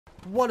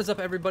What is up,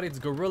 everybody? It's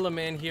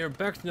Gorillaman here,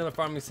 back to another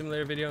farming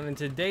simulator video, and in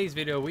today's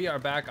video we are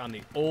back on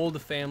the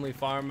old family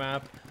farm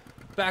map,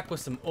 back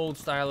with some old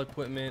style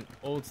equipment,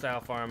 old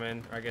style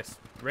farming, or I guess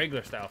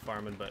regular style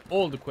farming, but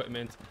old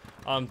equipment.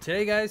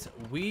 Today, guys,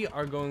 we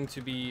are going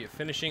to be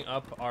finishing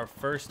up our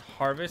first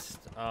harvest,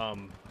 at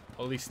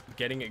least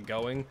getting it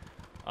going.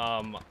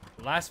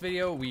 Last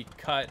video we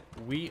cut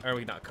wheat, or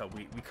we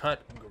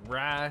cut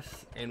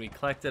grass, and we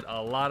collected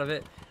a lot of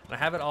it. And I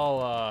have it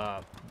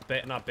all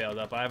not baled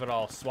up, I have it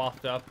all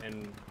swathed up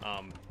and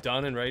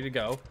done and ready to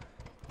go.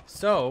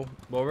 So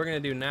what we're gonna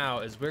do now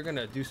is we're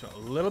gonna do a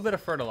little bit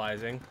of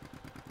fertilizing,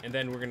 and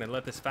then we're gonna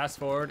let this fast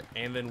forward,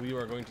 and then we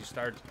are going to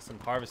start some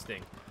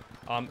harvesting.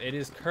 It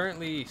is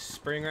currently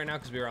spring right now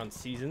because we are on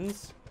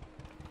seasons.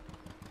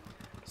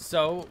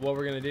 So what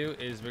we're gonna do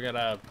is we're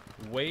gonna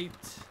wait.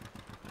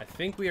 I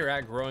think we are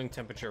at growing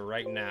temperature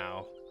right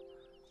now.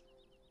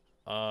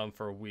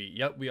 For wheat.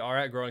 Yep, we are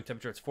at growing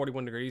temperature. It's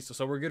 41 degrees,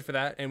 so we're good for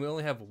that. And we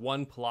only have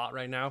one plot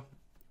right now,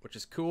 which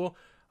is cool.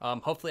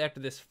 Hopefully after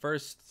this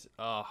first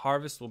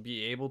harvest, we'll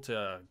be able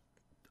to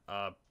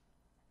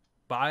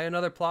buy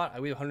another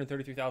plot. We have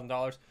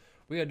 $133,000.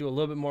 We gotta do a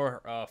little bit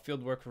more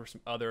field work for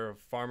some other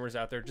farmers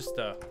out there, just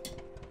to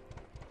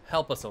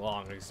help us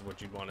along, this is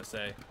what you'd want to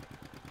say.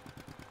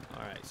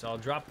 All right, so I'll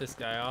drop this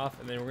guy off,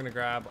 and then we're gonna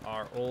grab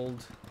our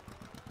old,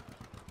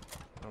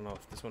 I don't know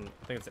if this one,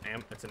 I think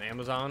it's an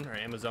Amazon or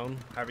Amazon,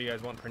 however you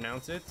guys want to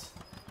pronounce it.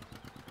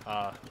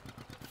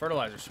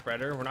 Fertilizer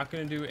spreader. We're not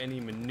going to do any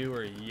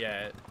manure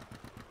yet,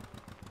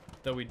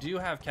 though we do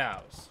have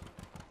cows.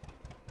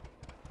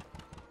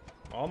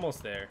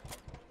 Almost there.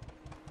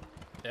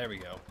 There we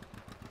go.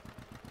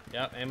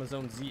 Yep,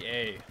 Amazon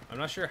ZA. I'm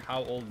not sure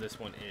how old this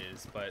one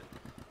is, but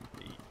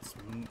it's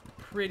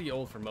pretty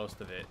old for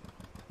most of it.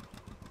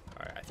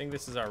 Alright, I think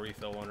this is our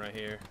refill one right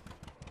here.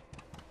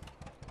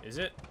 Is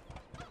it?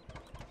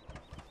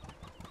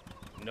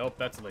 Nope,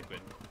 that's liquid.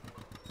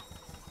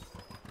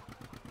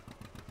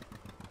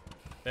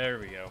 There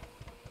we go.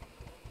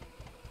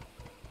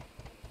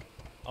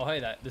 Oh,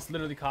 hey, this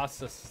literally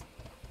cost us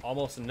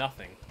almost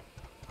nothing.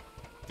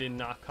 Did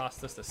not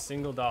cost us a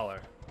single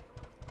dollar.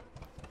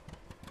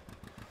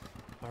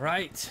 All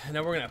right,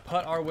 now we're gonna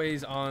put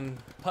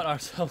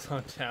ourselves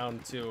on down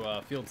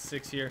to field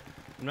 6 here.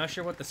 I'm not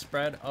sure what the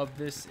spread of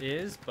this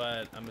is,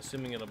 but I'm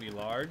assuming it'll be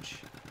large.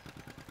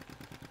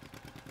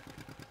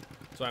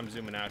 So I'm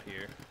zooming out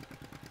here.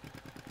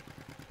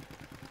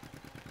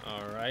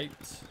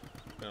 Alright,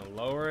 gonna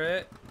lower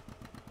it.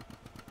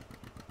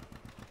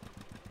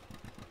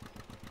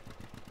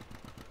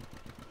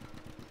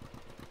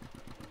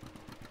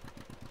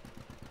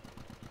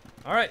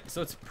 Alright,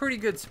 so it's a pretty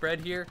good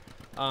spread here.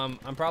 I'm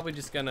probably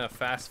just gonna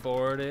fast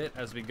forward it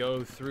as we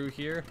go through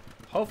here.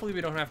 Hopefully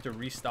we don't have to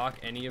restock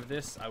any of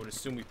this. I would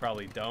assume we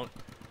probably don't.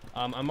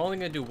 I'm only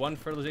gonna do one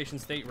fertilization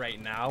state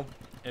right now,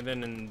 and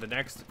then in the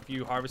next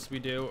few harvests we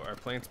do, or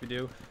plants we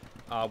do,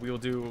 we will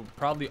do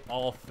probably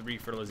all 3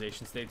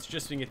 fertilization states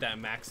just so we can get that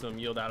maximum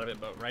yield out of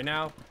it. But right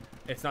now,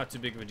 it's not too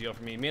big of a deal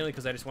for me, mainly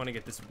because I just want to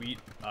get this wheat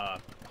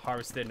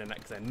harvested, and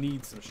because I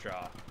need some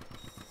straw.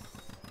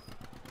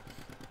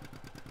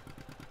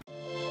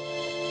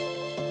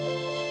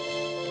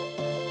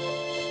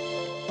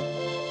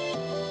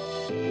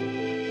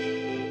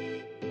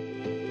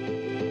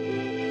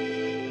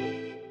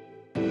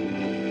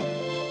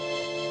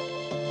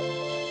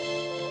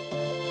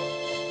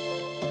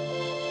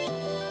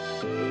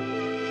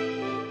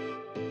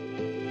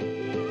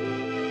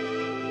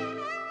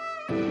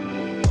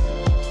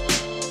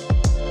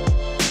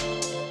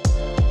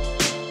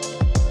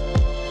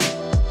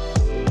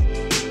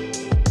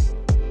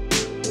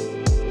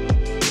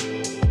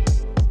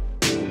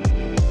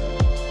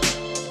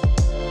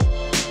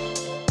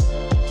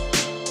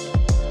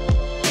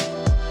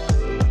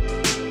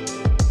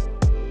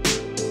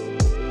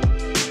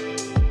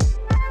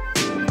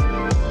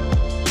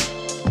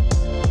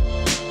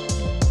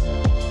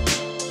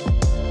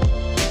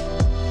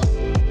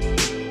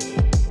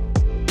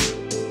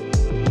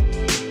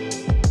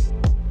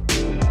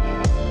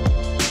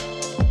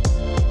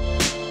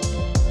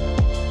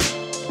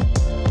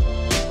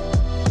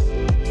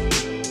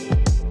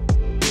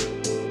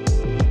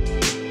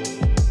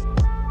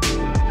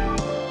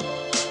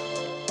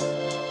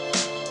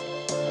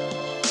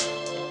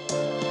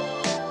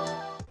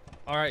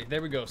 Alright,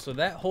 there we go. So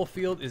that whole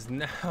field is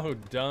now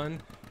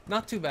done.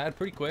 Not too bad,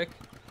 pretty quick.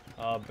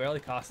 Barely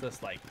cost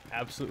us like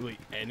absolutely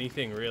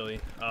anything really.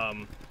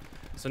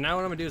 So now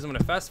what I'm gonna do is I'm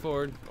gonna fast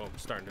forward. Oh, I'm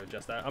starting to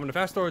adjust that. I'm gonna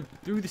fast forward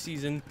through the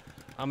season.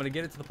 I'm gonna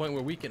get it to the point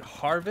where we can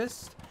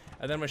harvest,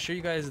 and then I'm gonna show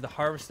you guys the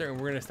harvester, and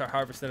we're gonna start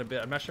harvesting a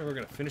bit. I'm not sure if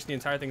we're gonna finish the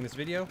entire thing in this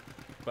video,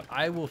 but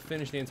I will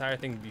finish the entire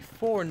thing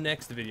before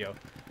next video.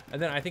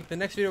 And then I think the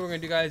next video we're gonna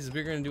do, guys, is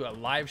we're gonna do a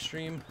live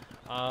stream.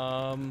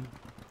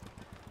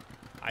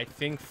 I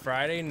think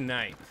Friday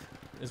night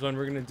is when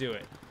we're gonna do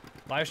it.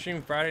 Live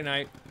stream Friday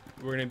night.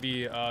 We're gonna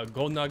be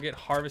gold nugget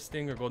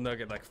harvesting, or gold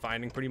nugget like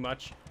finding, pretty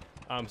much.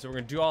 So we're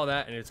gonna do all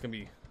that, and it's gonna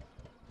be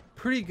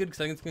pretty good because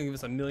I think it's gonna give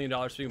us $1 million,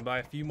 so we can buy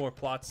a few more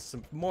plots,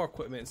 some more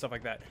equipment and stuff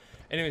like that.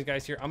 Anyways,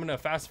 guys, here, I'm going to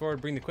fast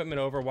forward, bring the equipment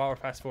over while we're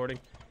fast forwarding,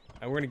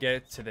 and we're going to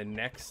get to the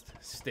next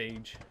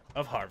stage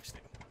of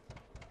harvesting.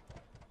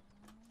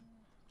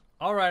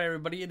 All right,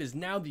 everybody, it is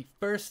now the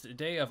first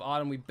day of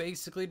autumn. We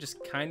basically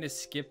just kind of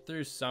skipped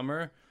through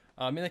summer.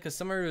 Mainly because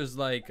summer was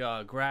like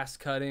grass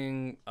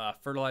cutting,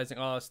 fertilizing,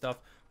 all that stuff,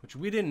 which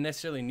we didn't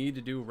necessarily need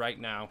to do right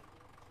now.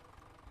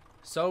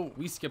 So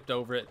we skipped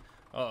over it.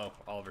 Uh-oh,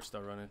 Oliver's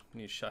still running.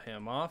 Need to shut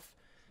him off.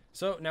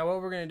 So now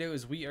what we're going to do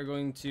is we are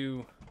going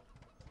to...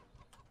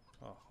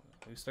 Oh,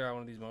 we still got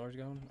one of these mowers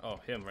going? Oh,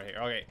 him right here.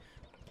 Okay.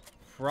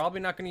 Probably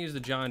not going to use the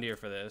John Deere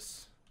for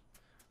this.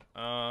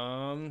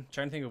 Trying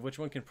to think of which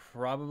one can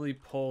probably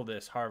pull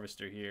this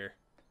harvester here.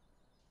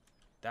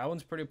 That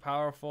one's pretty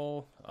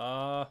powerful.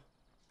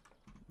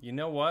 You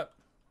know what?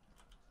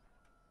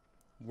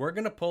 We're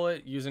gonna pull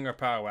it using our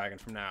power wagon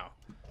from now.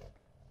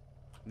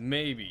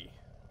 Maybe.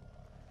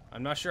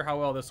 I'm not sure how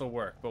well this will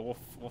work, but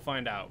we'll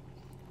find out.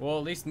 We'll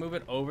at least move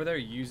it over there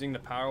using the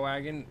power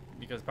wagon,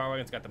 because the power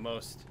wagon's got the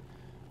most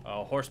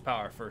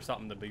horsepower for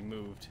something to be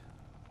moved.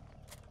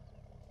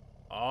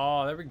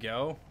 Oh, there we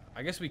go.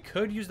 I guess we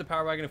could use the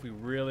power wagon if we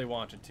really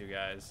wanted to,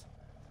 guys.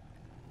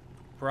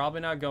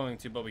 Probably not going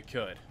to, but we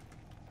could.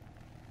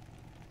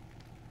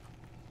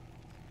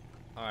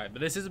 Alright, but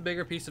this is a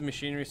bigger piece of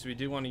machinery, so we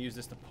do want to use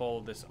this to pull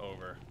this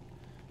over.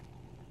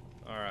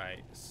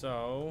 Alright,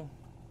 so...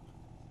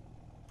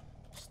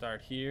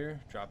 start here,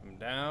 drop him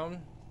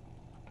down.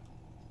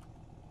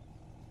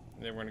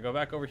 And then we're going to go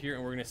back over here,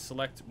 and we're going to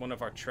select one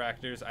of our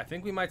tractors. I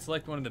think we might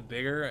select one of the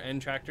bigger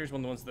end tractors,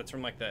 one of the ones that's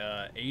from like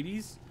the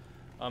 80s.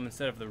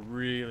 Instead of the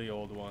really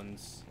old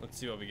ones. Let's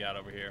see what we got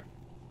over here.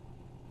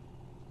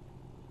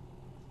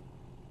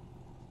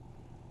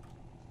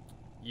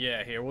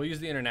 Yeah, here, we'll use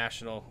the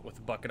International with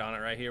a bucket on it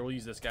right here. We'll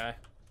use this guy.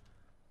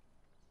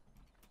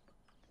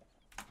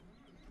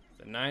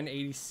 The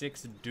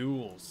 986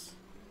 duals.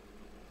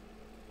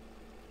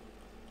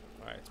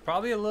 Alright, it's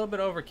probably a little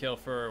bit overkill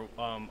for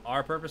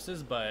our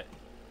purposes, but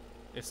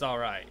it's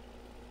alright.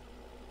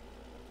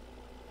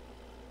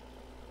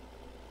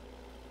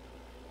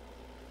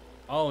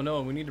 Oh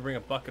no, we need to bring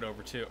a bucket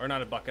over too. Or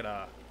not a bucket,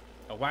 a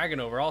wagon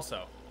over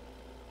also.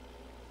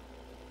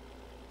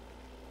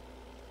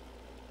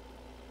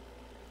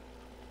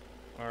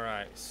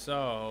 Alright,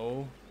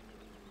 so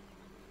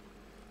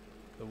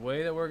the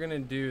way that we're gonna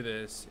do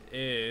this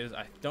is,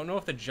 I don't know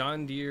if the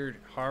John Deere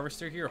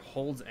harvester here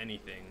holds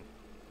anything.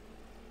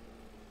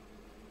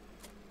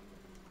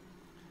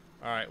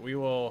 Alright, we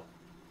will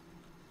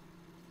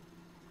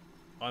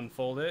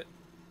unfold it.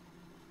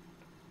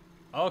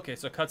 Okay,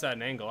 so it cuts at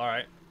an angle,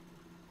 alright.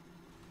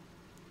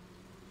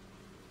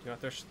 Do you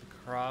want to thresh the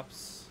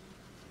crops?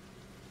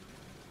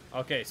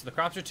 Okay, so the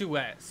crops are too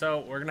wet,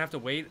 so we're gonna have to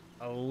wait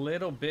a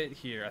little bit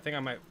here. I think I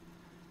might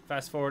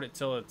fast forward it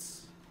till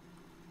it's...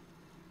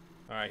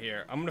 Alright,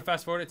 here. I'm gonna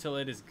fast forward it till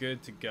it is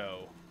good to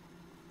go.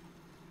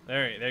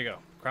 There you go.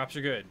 Crops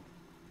are good.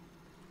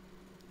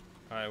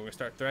 Alright, we're gonna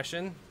start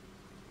threshing.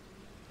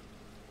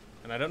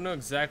 And I don't know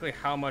exactly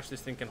how much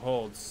this thing can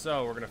hold,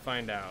 so we're gonna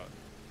find out.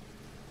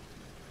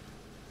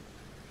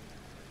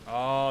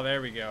 Oh,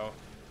 there we go.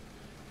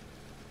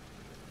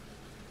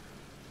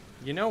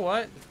 You know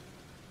what?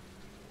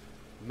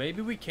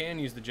 Maybe we can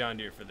use the John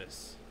Deere for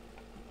this.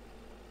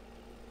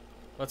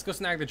 Let's go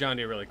snag the John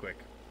Deere really quick.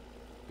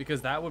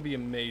 Because that would be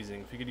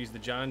amazing if we could use the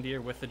John Deere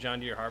with the John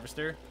Deere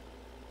harvester.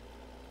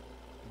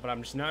 But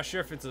I'm just not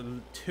sure if it's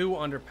too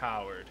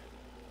underpowered.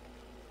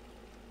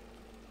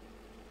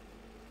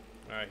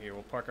 Alright, here,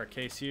 we'll park our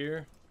case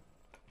here.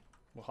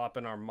 We'll hop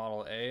in our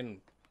Model A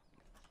and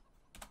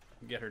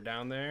get her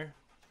down there.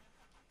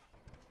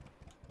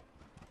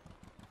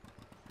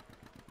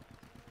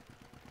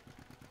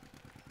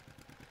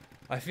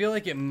 I feel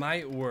like it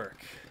might work,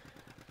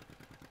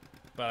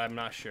 but I'm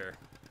not sure.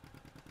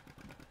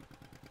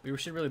 We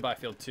should really buy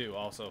Field 2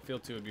 also.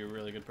 Field 2 would be a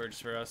really good purchase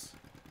for us.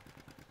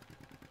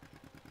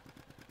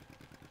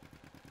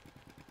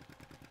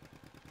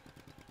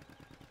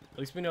 At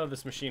least we know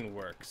this machine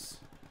works.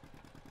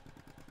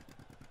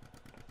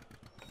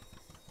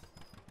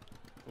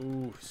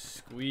 Ooh,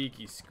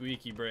 squeaky,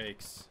 squeaky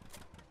brakes.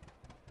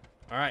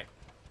 Alright.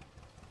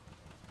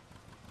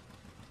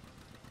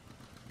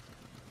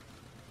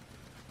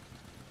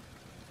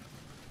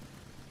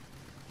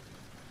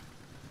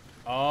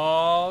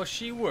 Oh,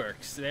 she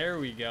works. There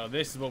we go.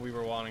 This is what we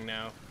were wanting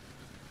now.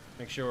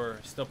 Make sure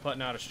we're still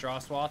putting out a straw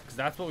swath, because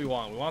that's what we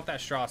want. We want that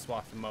straw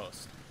swath the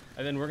most.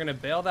 And then we're going to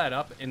bale that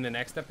up in the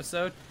next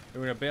episode.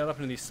 And we're going to bale it up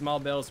into these small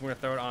bales, and we're going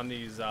to throw it on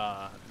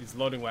these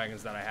loading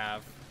wagons that I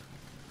have.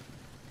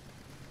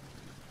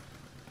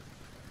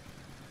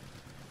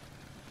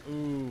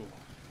 Ooh.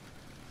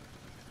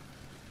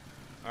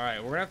 Alright,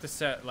 we're going to have to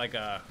set like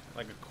a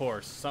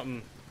course.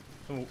 Some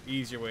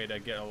easier way to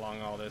get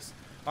along all this.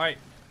 Alright.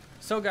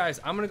 So guys,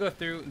 I'm going to go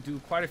through and do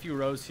quite a few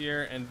rows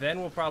here, and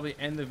then we'll probably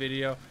end the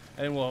video,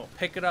 and then we'll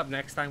pick it up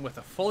next time with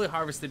a fully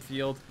harvested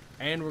field,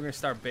 and we're going to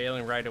start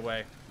baling right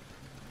away.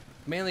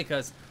 Mainly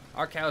because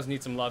our cows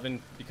need some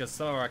loving, because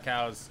some of our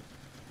cows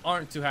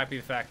aren't too happy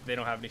with the fact that they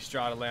don't have any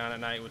straw to lay on at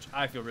night, which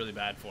I feel really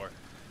bad for.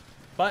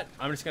 But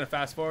I'm just gonna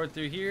fast forward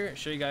through here,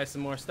 show you guys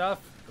some more stuff.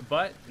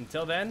 But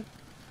until then,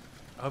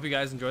 I hope you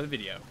guys enjoy the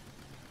video.